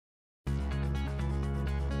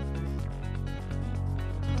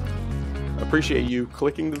Appreciate you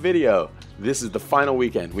clicking the video. This is the final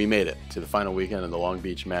weekend. We made it to the final weekend of the Long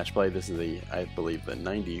Beach match play. This is I believe, the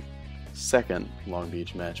 92nd Long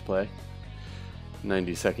Beach match play.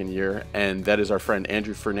 92nd year. And that is our friend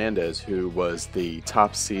Andrew Fernandes, who was the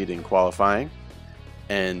top seed in qualifying.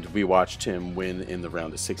 And we watched him win in the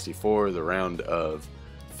round of 64, the round of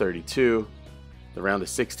 32, the round of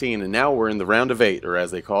 16, and now we're in the round of 8, or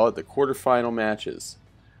as they call it, the quarterfinal matches.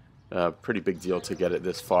 Pretty big deal to get it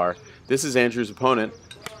this far. This is Andrew's opponent,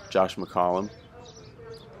 Josh McCollum.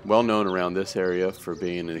 Well known around this area for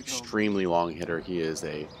being an extremely long hitter. He is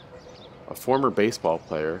a former baseball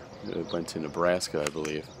player who went to Nebraska, I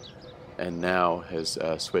believe, and now has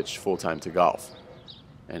switched full-time to golf.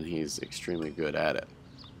 And he's extremely good at it.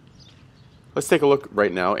 Let's take a look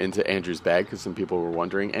right now into Andrew's bag, because some people were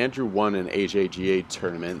wondering. Andrew won an AJGA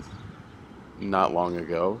tournament not long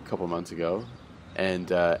ago, a couple months ago.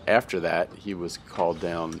 And after that, he was called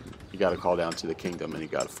down. He got a call down to the Kingdom, and he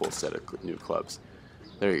got a full set of new clubs.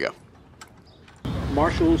 There you go.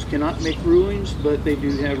 Marshals cannot make rulings, but they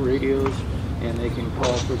do have radios, and they can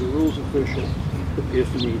call for the rules official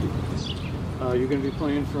if needed. You're going to be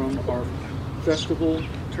playing from our festival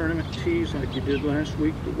tournament tees like you did last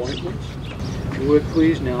week, the white ones. If you would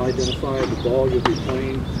please now identify the ball you'll be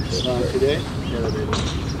playing today.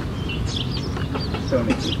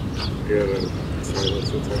 Tony.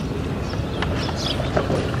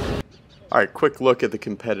 All right, quick look at the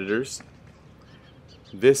competitors.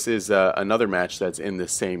 This is another match that's in the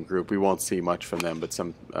same group. We won't see much from them, but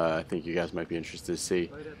some I think you guys might be interested to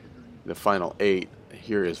see. The final 8.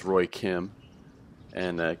 Here is Roy Kim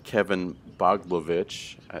and Kevin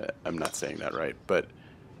Boglovich. I'm not saying that right, but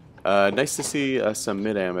nice to see some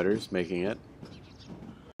mid-amateurs making it.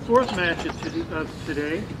 Fourth match of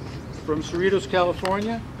today, from Cerritos,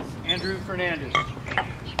 California, Andrew Fernandes.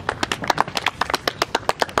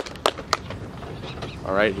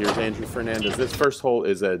 All right, here's Andrew Fernandes. This first hole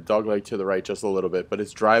is a dogleg to the right just a little bit, but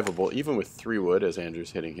it's drivable. Even with 3-wood, as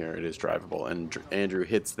Andrew's hitting here, it is drivable. And Andrew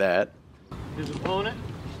hits that. His opponent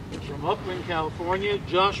from Upland, California,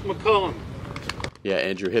 Josh McCollum. Yeah,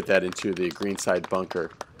 Andrew hit that into the greenside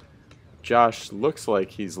bunker. Josh looks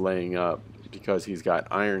like he's laying up because he's got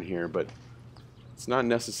iron here, but it's not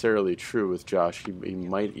necessarily true with Josh. He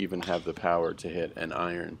might even have the power to hit an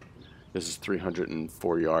iron. This is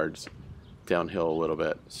 304 yards downhill a little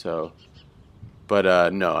bit. So,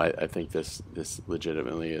 but no, I think this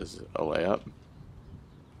legitimately is a layup.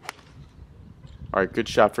 All right, good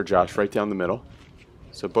shot for Josh, right down the middle.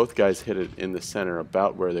 So both guys hit it in the center,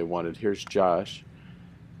 about where they wanted. Here's Josh.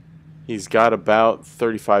 He's got about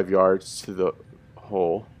 35 yards to the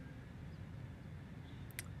hole.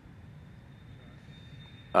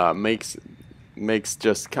 Makes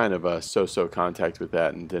just kind of a so-so contact with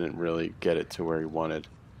that and didn't really get it to where he wanted.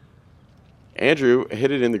 Andrew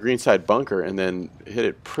hit it in the greenside bunker and then hit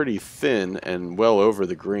it pretty thin and well over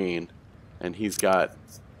the green, and he's got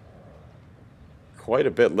quite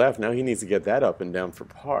a bit left. Now he needs to get that up and down for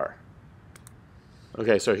par.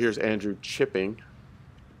 Okay, so here's Andrew chipping.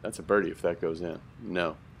 That's a birdie if that goes in. No.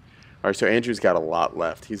 All right, so Andrew's got a lot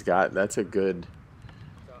left. That's a good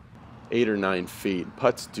 8 or 9 feet.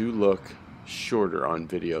 Putts do look shorter on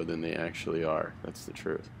video than they actually are. That's the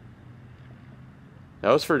truth. That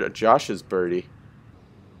was for Josh's birdie,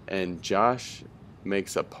 and Josh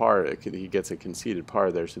makes a par. He gets a conceded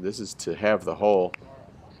par there, so this is to have the hole.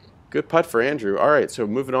 Good putt for Andrew. All right, so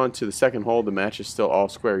moving on to the second hole. The match is still all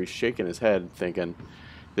square. He's shaking his head thinking,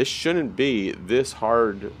 this shouldn't be this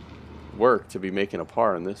hard work to be making a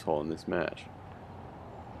par on this hole in this match.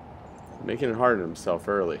 Making it hard on himself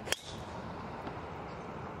early.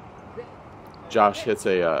 Josh hits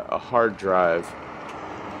a hard drive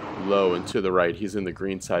low and to the right. He's in the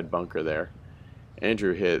greenside bunker there.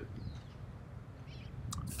 Andrew hit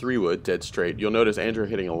 3-wood dead straight. You'll notice Andrew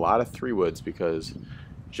hitting a lot of 3-woods because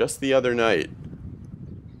just the other night,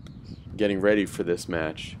 getting ready for this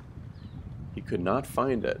match, he could not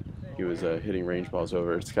find it. He was hitting range balls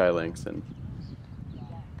over Skylinks and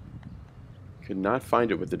could not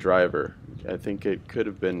find it with the driver. I think it could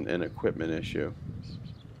have been an equipment issue,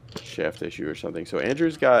 shaft issue or something. So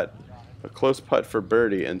Andrew's got a close putt for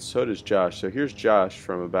birdie, and so does Josh. So here's Josh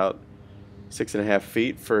from about 6.5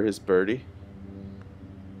 feet for his birdie.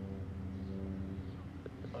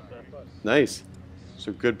 Nice.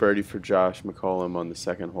 So good birdie for Josh McCollum on the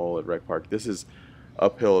second hole at Rec Park. This is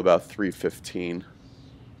uphill about 315,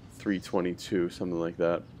 322, something like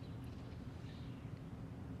that.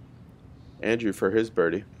 Andrew for his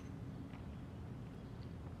birdie.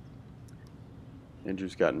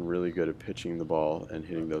 Andrew's gotten really good at pitching the ball and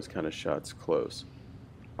hitting those kind of shots close.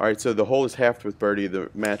 All right, so the hole is halved with birdie. The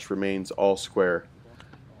match remains all square.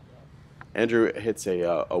 Andrew hits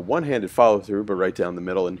a one-handed follow-through, but right down the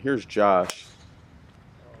middle. And here's Josh.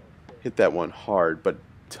 Hit that one hard, but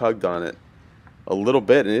tugged on it a little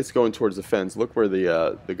bit, and it's going towards the fence. Look where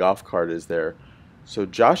the golf cart is there. So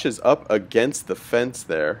Josh is up against the fence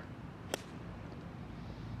there.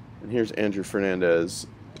 And here's Andrew Fernandes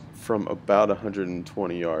from about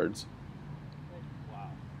 120 yards.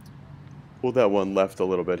 Pulled that one left a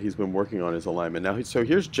little bit. He's been working on his alignment. Now, so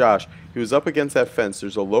here's Josh. He was up against that fence.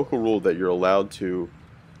 There's a local rule that you're allowed to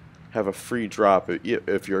have a free drop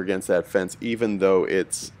if you're against that fence, even though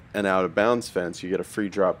it's an out-of-bounds fence. You get a free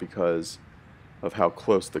drop because of how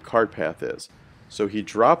close the cart path is. So he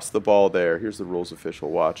drops the ball there. Here's the rules official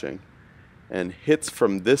watching. And hits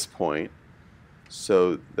from this point.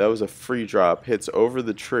 So that was a free drop. Hits over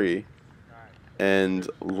the tree and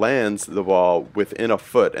lands the ball within a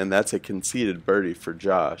foot, and that's a conceded birdie for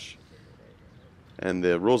Josh. And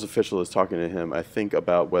the rules official is talking to him, I think,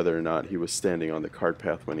 about whether or not he was standing on the cart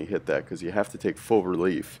path when he hit that, because you have to take full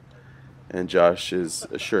relief. And Josh is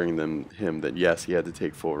assuring him that yes, he had to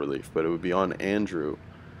take full relief, but it would be on Andrew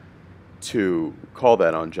to call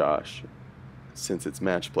that on Josh since it's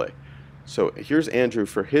match play. So here's Andrew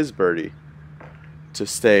for his birdie to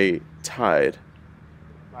stay tied.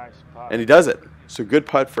 Nice putt. And he does it. So good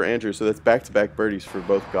putt for Andrew. So that's back-to-back birdies for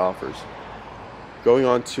both golfers. Going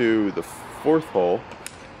on to the fourth hole.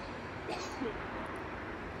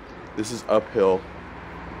 This is uphill.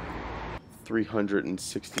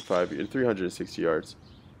 360 yards.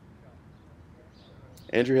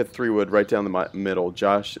 Andrew hit 3-wood right down the middle.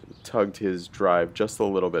 Josh tugged his drive just a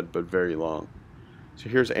little bit, but very long. So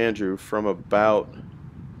here's Andrew from about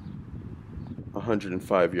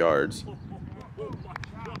 105 yards.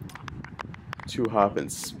 Two hop and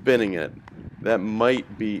spinning it. That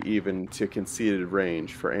might be even to conceded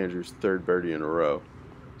range for Andrew's third birdie in a row.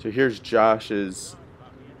 So here's Josh's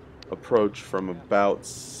approach from about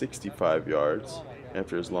 65 yards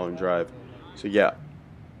after his long drive. So yeah,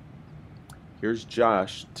 here's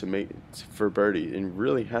Josh to make for birdie, and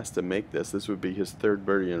really has to make this. This would be his third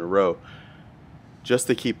birdie in a row, just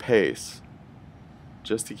to keep pace,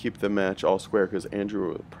 just to keep the match all square, because Andrew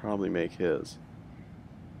will probably make his.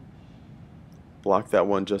 Block that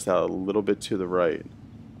one just out a little bit to the right,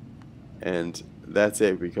 and that's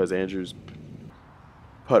it, because Andrew's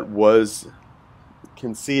putt was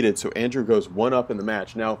conceded. So Andrew goes one up in the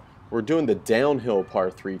match. Now we're doing the downhill par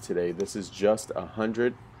 3 today. This is just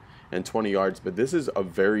 120 yards, but this is a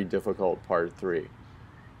very difficult par 3.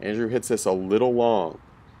 Andrew hits this a little long,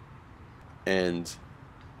 and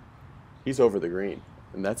he's over the green,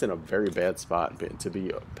 and that's in a very bad spot to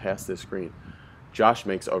be past this green. Josh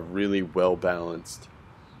makes a really well-balanced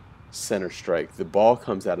center strike. The ball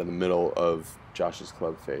comes out of the middle of Josh's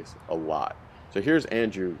club face a lot. So here's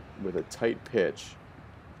Andrew with a tight pitch.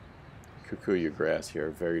 Kikuyu grass here,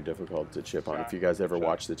 very difficult to chip on. If you guys ever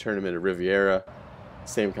watch the tournament at Riviera,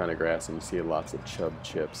 same kind of grass, and you see lots of chub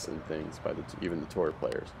chips and things by even the tour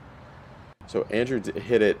players. So Andrew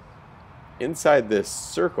hit it inside this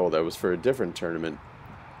circle that was for a different tournament,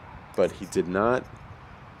 but he did not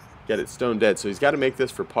get it stone dead, so he's got to make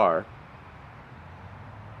this for par.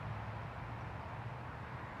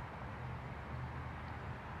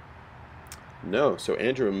 No, so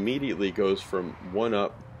Andrew immediately goes from one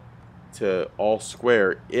up to all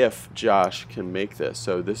square if Josh can make this.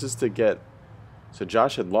 So this is to get, so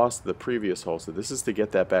Josh had lost the previous hole, so this is to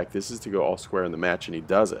get that back. This is to go all square in the match, and he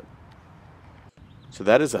does it. So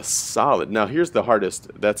that is a solid. Now here's the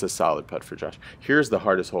hardest. That's a solid putt for Josh. Here's the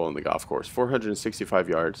hardest hole in the golf course. 465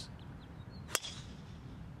 yards.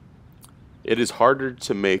 It is harder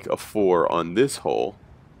to make a 4 on this hole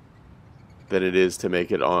than it is to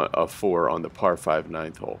make it on a 4 on the par 5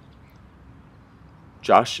 9th hole.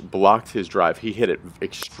 Josh blocked his drive. He hit it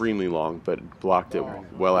extremely long, but blocked it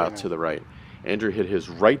well out to the right. Andrew hit his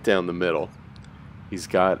right down the middle. He's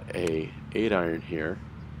got a 8-iron here.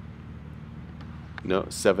 No,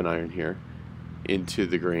 7-iron here into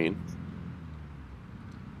the green,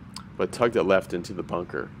 but tugged it left into the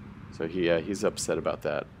bunker. So he's upset about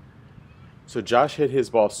that. So Josh hit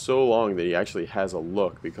his ball so long that he actually has a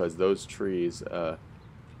look, because those trees,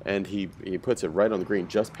 and he puts it right on the green,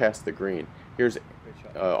 just past the green. Here's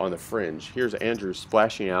on the fringe. Here's Andrew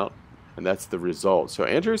splashing out, and that's the result. So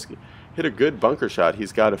Andrew's hit a good bunker shot.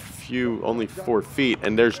 He's got only 4 feet,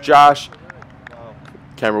 and there's Josh.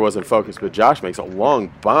 Camera wasn't focused, but Josh makes a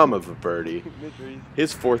long bomb of a birdie,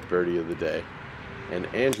 his 4th birdie of the day, and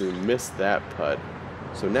Andrew missed that putt.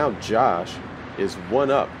 So now Josh is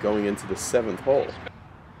 1 up going into the 7th hole.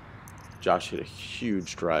 Josh hit a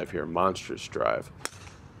huge drive here, monstrous drive.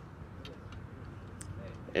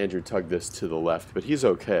 Andrew tugged this to the left, but he's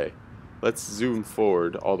okay. Let's zoom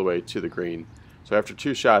forward all the way to the green. So after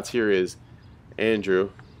 2 shots, here is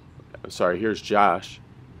Andrew. I'm sorry, here's Josh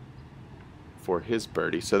for his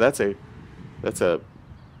birdie. So that's a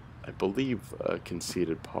I believe a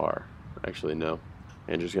conceded par. Actually, no.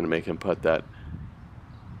 Andrew's going to make him putt that.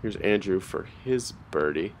 Here's Andrew for his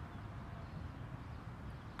birdie.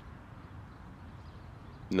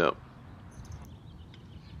 No.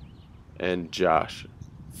 And Josh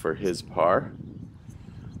for his par.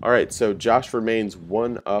 Alright, so Josh remains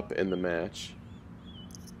 1 up in the match.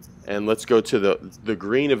 And let's go to the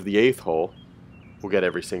green of the 8th hole. We'll get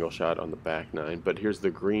every single shot on the back 9, but here's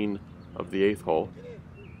the green of the 8th hole.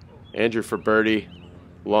 Andrew for birdie,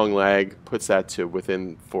 long lag, puts that to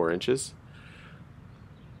within 4 inches.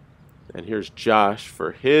 And here's Josh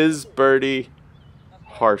for his birdie,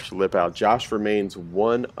 harsh lip out. Josh remains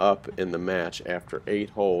 1 up in the match after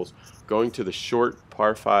 8 holes, going to the short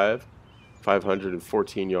par 5,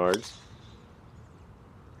 514 yards.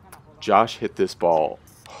 Josh hit this ball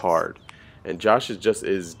hard, and Josh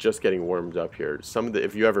is just getting warmed up here.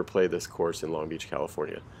 If you ever play this course in Long Beach,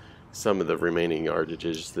 California, some of the remaining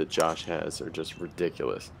yardages that Josh has are just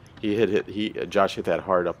ridiculous. Josh hit that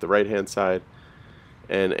hard up the right hand side,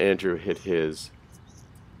 and Andrew hit his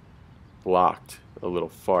blocked a little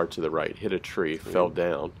far to the right, hit a tree, fell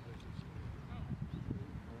down,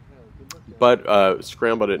 but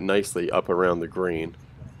scrambled it nicely up around the green.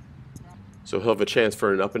 So he'll have a chance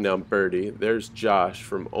for an up and down birdie. There's Josh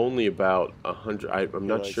from only about 100, I'm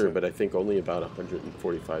not sure, but I think only about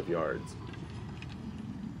 145 yards.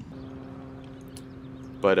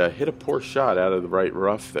 But hit a poor shot out of the right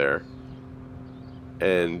rough there.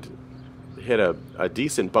 And hit a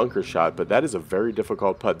decent bunker shot, but that is a very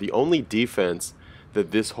difficult putt. The only defense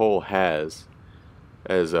that this hole has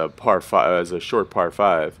as a short par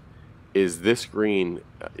 5 is this green.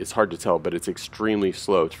 It's hard to tell, but it's extremely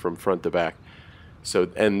sloped from front to back. So,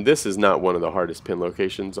 and this is not one of the hardest pin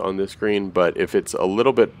locations on this green, but if it's a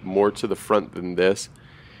little bit more to the front than this,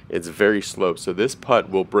 it's very sloped. So this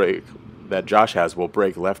putt will break, that Josh has, will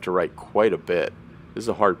break left to right quite a bit. This is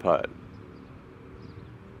a hard putt.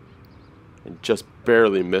 And just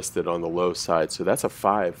barely missed it on the low side. So that's a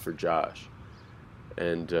 5 for Josh.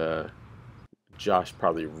 And Josh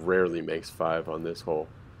probably rarely makes 5 on this hole.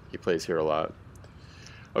 He plays here a lot.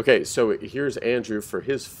 Okay, so here's Andrew for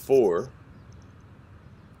his 4.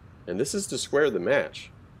 And this is to square the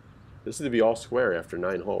match. This is to be all square after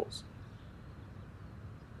 9 holes.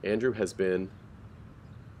 Andrew has been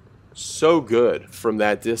so good from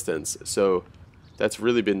that distance. So that's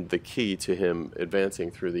really been the key to him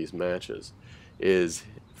advancing through these matches, is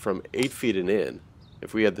from 8 feet and in.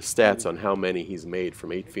 If we had the stats on how many he's made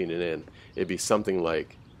from 8 feet and in, it'd be something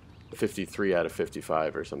like 53 out of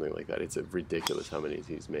 55 or something like that. It's ridiculous how many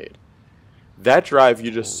he's made. That drive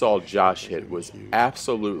you just saw Josh hit was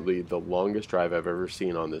absolutely the longest drive I've ever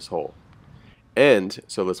seen on this hole. And,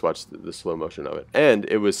 so let's watch the slow motion of it. And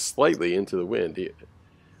it was slightly into the wind,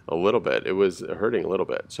 a little bit. It was hurting a little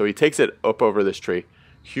bit. So he takes it up over this tree,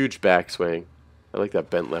 huge backswing. I like that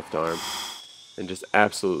bent left arm. And just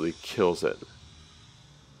absolutely kills it.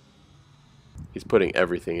 He's putting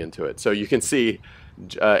everything into it. So you can see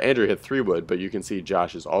Andrew hit 3-wood, but you can see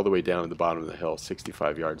Josh is all the way down at the bottom of the hill,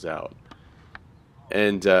 65 yards out.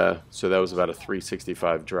 And so that was about a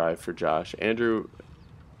 365 drive for Josh. Andrew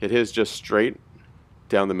hit his just straight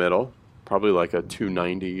down the middle, probably like a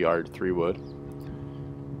 290-yard 3-wood.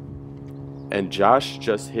 And Josh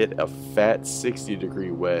just hit a fat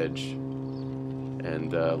 60-degree wedge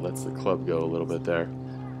and lets the club go a little bit there.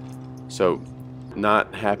 So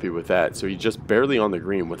not happy with that. So he's just barely on the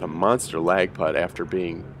green with a monster lag putt after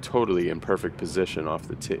being totally in perfect position off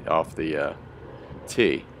the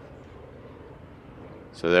tee.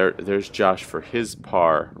 So there's Josh for his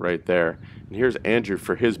par right there. And here's Andrew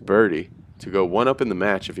for his birdie to go 1 up in the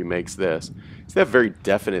match if he makes this. It's that very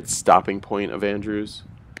definite stopping point of Andrew's.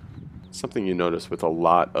 Something you notice with a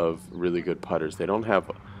lot of really good putters. They don't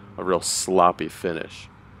have a real sloppy finish.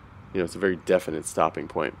 You know, it's a very definite stopping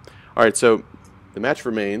point. All right, so the match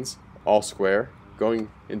remains all square.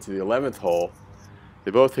 Going into the 11th hole,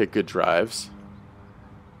 they both hit good drives.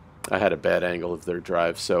 I had a bad angle of their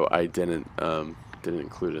drive, so I didn't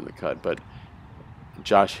include in the cut. But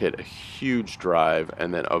Josh hit a huge drive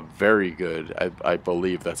and then a very good, I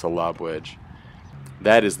believe that's a lob wedge.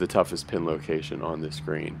 That is the toughest pin location on this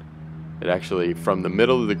green. It actually, from the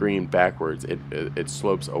middle of the green backwards, it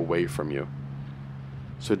slopes away from you.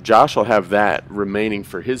 So Josh will have that remaining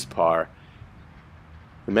for his par.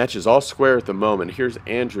 The match is all square at the moment. Here's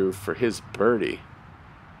Andrew for his birdie.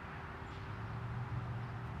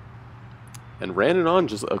 and ran it on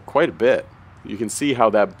just quite a bit. You can see how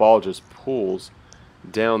that ball just pulls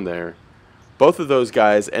down there. Both of those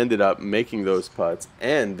guys ended up making those putts,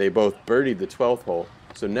 and they both birdied the 12th hole.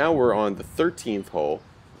 So now we're on the 13th hole.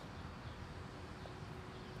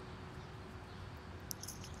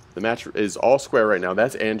 The match is all square right now.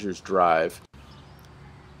 That's Andrew's drive.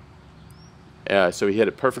 So he hit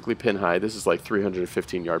it perfectly pin high. This is like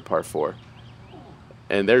 315-yard par 4.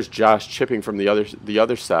 And there's Josh chipping from the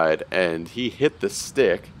other side, and he hit the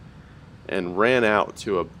stick and ran out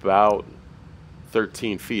to about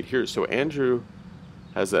 13 feet here. So Andrew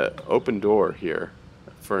has an open door here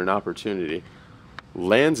for an opportunity.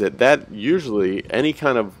 Lands it. That usually any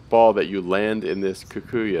kind of ball that you land in this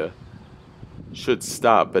Kikuya should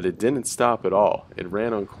stop, but it didn't stop at all. It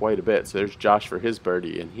ran on quite a bit. So there's Josh for his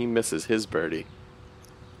birdie, and he misses his birdie.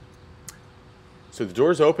 So the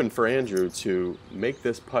door's open for Andrew to make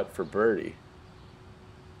this putt for birdie.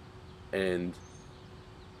 And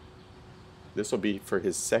this will be for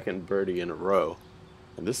his second birdie in a row.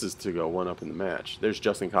 And this is to go one up in the match. There's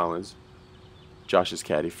Justin Collins, Josh's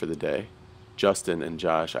caddy for the day. Justin and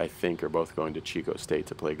Josh, I think, are both going to Chico State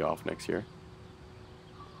to play golf next year.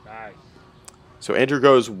 Nice. So Andrew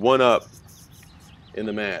goes one up in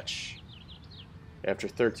the match after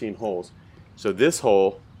 13 holes. So this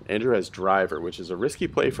hole, Andrew has driver, which is a risky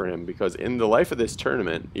play for him because in the life of this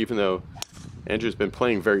tournament, even though Andrew's been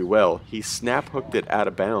playing very well, he snap hooked it out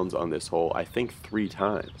of bounds on this hole, I think 3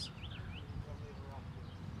 times.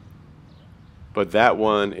 But that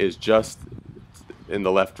one is just in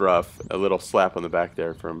the left rough, a little slap on the back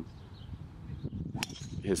there from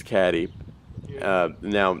his caddy.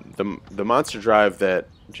 Now, the monster drive that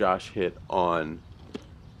Josh hit on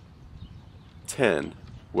 10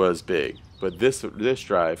 was big, but this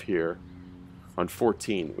drive here on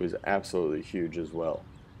 14 was absolutely huge as well.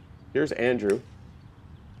 Here's Andrew.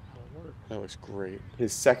 That looks great.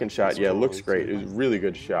 His second shot, yeah, looks great. It was a really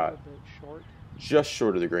good shot. Just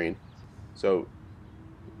short of the green. So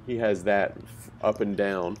he has that up and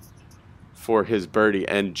down for his birdie.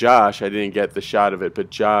 And Josh, I didn't get the shot of it, but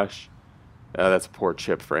Josh, that's a poor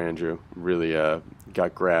chip for Andrew. Really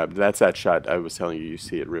got grabbed. That's that shot I was telling you you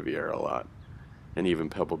see at Riviera a lot, and even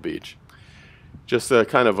Pebble Beach. Just a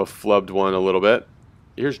kind of a flubbed one a little bit.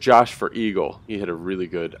 Here's Josh for eagle. He hit a really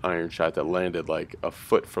good iron shot that landed like a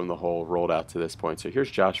foot from the hole, rolled out to this point. So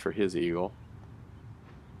here's Josh for his eagle.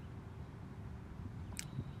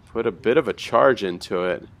 Put a bit of a charge into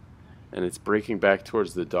it, and it's breaking back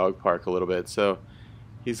towards the dog park a little bit. So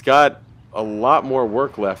he's got a lot more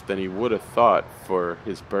work left than he would have thought for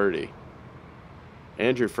his birdie.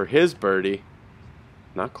 Andrew for his birdie,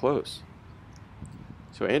 not close.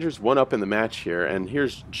 So Andrew's one up in the match here, and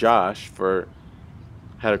here's Josh for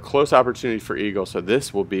had a close opportunity for eagle. So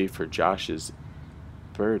this will be for Josh's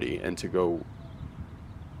birdie and to go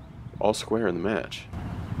all square in the match.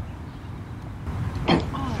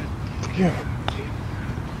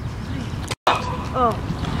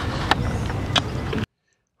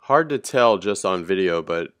 Hard to tell just on video,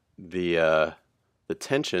 but the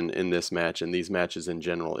tension in this match and these matches in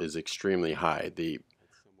general is extremely high. The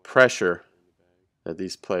pressure that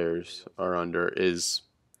these players are under is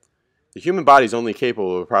the human body is only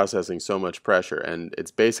capable of processing so much pressure, and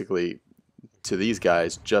it's basically to these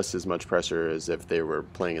guys just as much pressure as if they were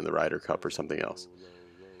playing in the Ryder Cup or something else.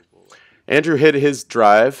 Andrew hit his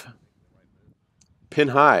drive pin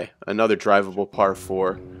high, another drivable par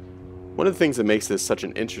 4. One of the things that makes this such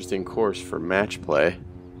an interesting course for match play,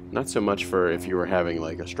 not so much for if you were having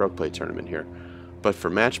like a stroke play tournament here, but for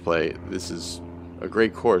match play, this is a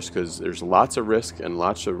great course because there's lots of risk and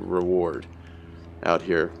lots of reward out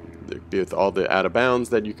here, with all the out of bounds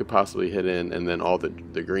that you could possibly hit in, and then all the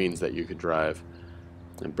greens that you could drive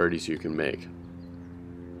and birdies you can make.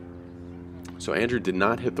 So Andrew did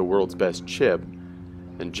not hit the world's best chip,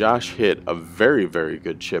 and Josh hit a very, very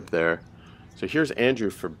good chip there. So here's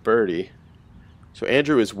Andrew for birdie. So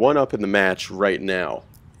Andrew is one up in the match right now,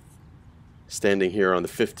 standing here on the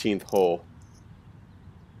 15th hole.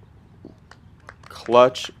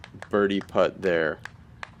 Clutch birdie putt there,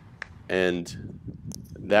 and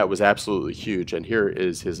that was absolutely huge. And here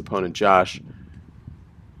is his opponent Josh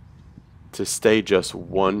to stay just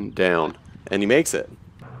one down, and he makes it.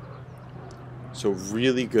 So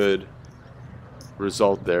really good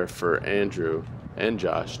result there for Andrew and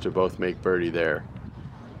Josh to both make birdie there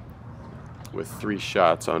with 3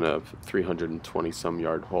 shots on a 320-some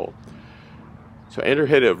yard hole. So Andrew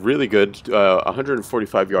hit a really good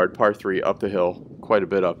 145-yard par 3 up the hill, quite a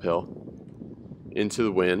bit uphill, into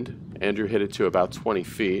the wind. Andrew hit it to about 20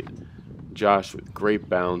 feet. Josh, with great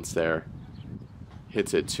bounce there,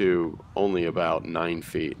 hits it to only about 9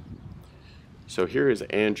 feet. So here is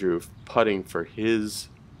Andrew putting for his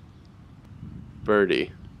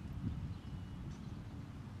birdie.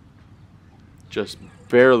 Just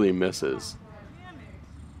barely misses.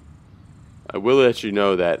 I will let you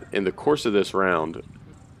know that in the course of this round,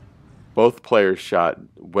 both players shot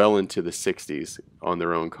well into the 60s on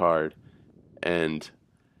their own card, and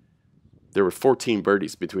there were 14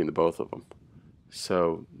 birdies between the both of them.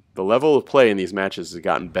 So the level of play in these matches has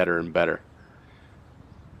gotten better and better.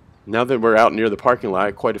 Now that we're out near the parking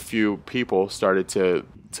lot, quite a few people started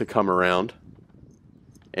to come around.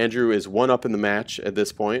 Andrew is 1 up in the match at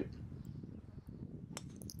this point.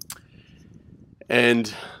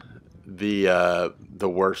 And the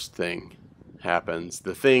worst thing happens.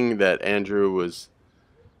 The thing that Andrew was,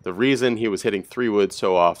 the reason he was hitting 3-wood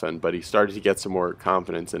so often, but he started to get some more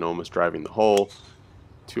confidence in almost driving the hole.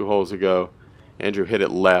 2 holes ago, Andrew hit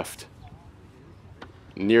it left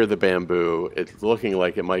near the bamboo. It's looking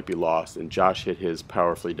like it might be lost, and Josh hit his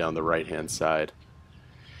powerfully down the right-hand side.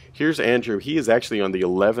 Here's Andrew. He is actually on the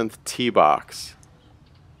 11th tee box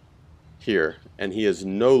here, and he has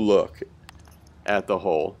no look at the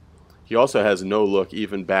hole. He also has no look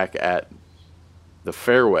even back at the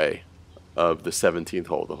fairway of the 17th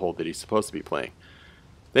hole, the hole that he's supposed to be playing.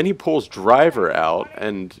 Then he pulls driver out,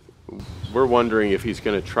 and we're wondering if he's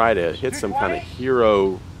going to try to hit some kind of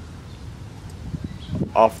hero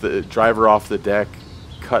driver off the deck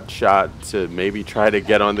cut shot to maybe try to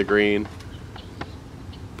get on the green.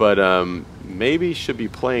 But maybe should be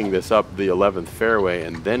playing this up the 11th fairway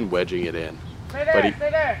and then wedging it in. But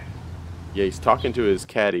yeah, he's talking to his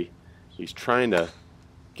caddy. He's trying to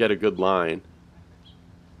get a good line.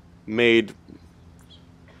 Made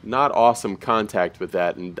not awesome contact with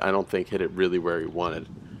that, and I don't think hit it really where he wanted.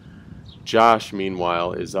 Josh,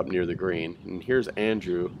 meanwhile, is up near the green. And here's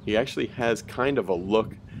Andrew. He actually has kind of a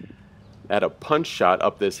look at a punch shot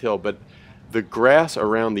up this hill, but the grass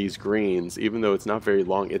around these greens, even though it's not very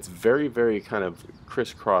long, it's very, very kind of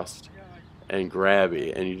crisscrossed and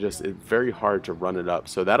grabby, and it's very hard to run it up.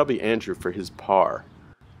 So that'll be Andrew for his par.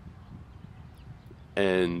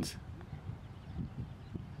 And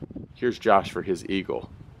here's Josh for his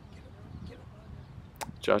eagle.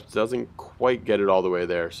 Josh doesn't quite get it all the way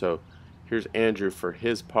there, so here's Andrew for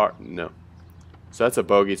his par. No. So that's a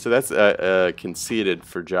bogey. So that's conceded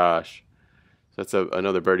for Josh. So that's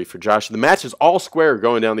another birdie for Josh. The match is all square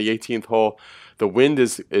going down the 18th hole. The wind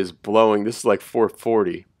is blowing. This is like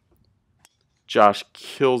 440. Josh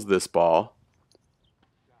kills this ball.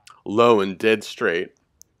 Low and dead straight.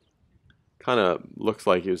 Kind of looks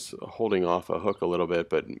like he was holding off a hook a little bit,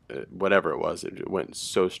 but whatever it was, it went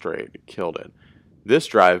so straight. It killed it. This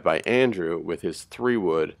drive by Andrew with his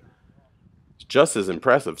 3-wood, just as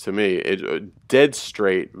impressive to me. It dead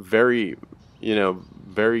straight, very,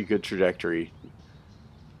 very good trajectory,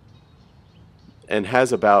 and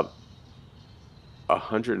has about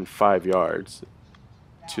 105 yards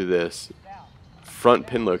to this front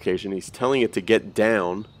pin location. He's telling it to get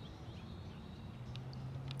down,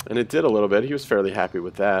 and it did a little bit. He was fairly happy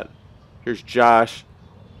with that. Here's Josh.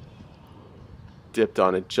 Dipped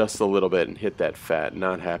on it just a little bit and hit that fat.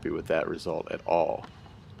 Not happy with that result at all.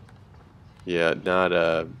 Yeah,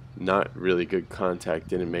 not really good contact.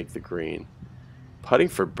 Didn't make the green. Putting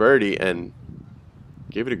for birdie and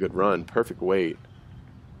gave it a good run. Perfect weight.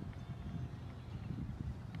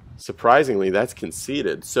 Surprisingly, that's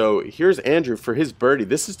conceded. So here's Andrew for his birdie.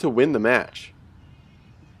 This is to win the match.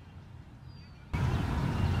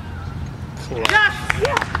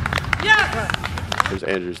 There's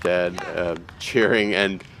Andrew's dad cheering.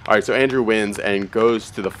 And all right, so Andrew wins and goes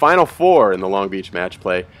to the Final Four in the Long Beach match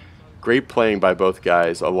play. Great playing by both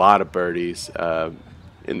guys. A lot of birdies.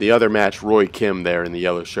 In the other match, Roy Kim there in the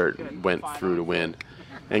yellow shirt went through to win.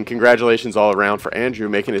 And congratulations all around for Andrew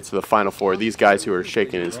making it to the Final Four. These guys who are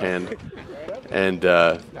shaking his hand and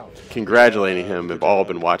congratulating him have all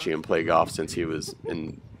been watching him play golf since he was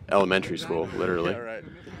in elementary school, literally.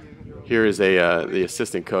 Here is the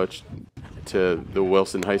assistant coach to the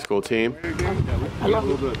Wilson High School team,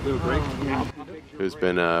 who's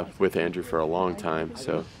been with Andrew for a long time.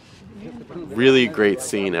 So really great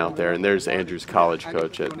scene out there. And there's Andrew's college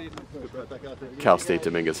coach at Cal State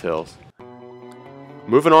Dominguez Hills.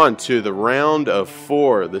 Moving on to the round of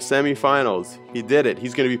 4, the semifinals. He did it.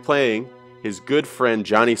 He's going to be playing his good friend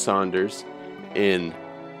Johnny Saunders in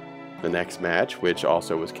the next match, which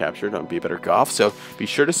also was captured on Be Better Golf. So be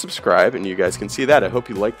sure to subscribe, and you guys can see that. I hope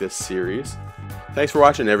you like this series. Thanks for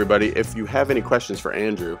watching, everybody. If you have any questions for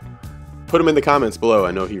Andrew, put them in the comments below.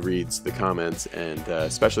 I know he reads the comments, and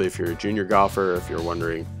especially if you're a junior golfer, if you're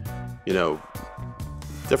wondering,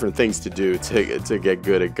 different things to do to get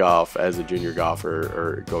good at golf as a junior golfer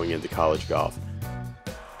or going into college golf.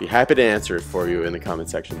 Be happy to answer it for you in the comment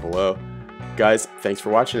section below. Guys, thanks for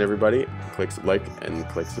watching, everybody. Click like and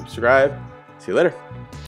click subscribe. See you later.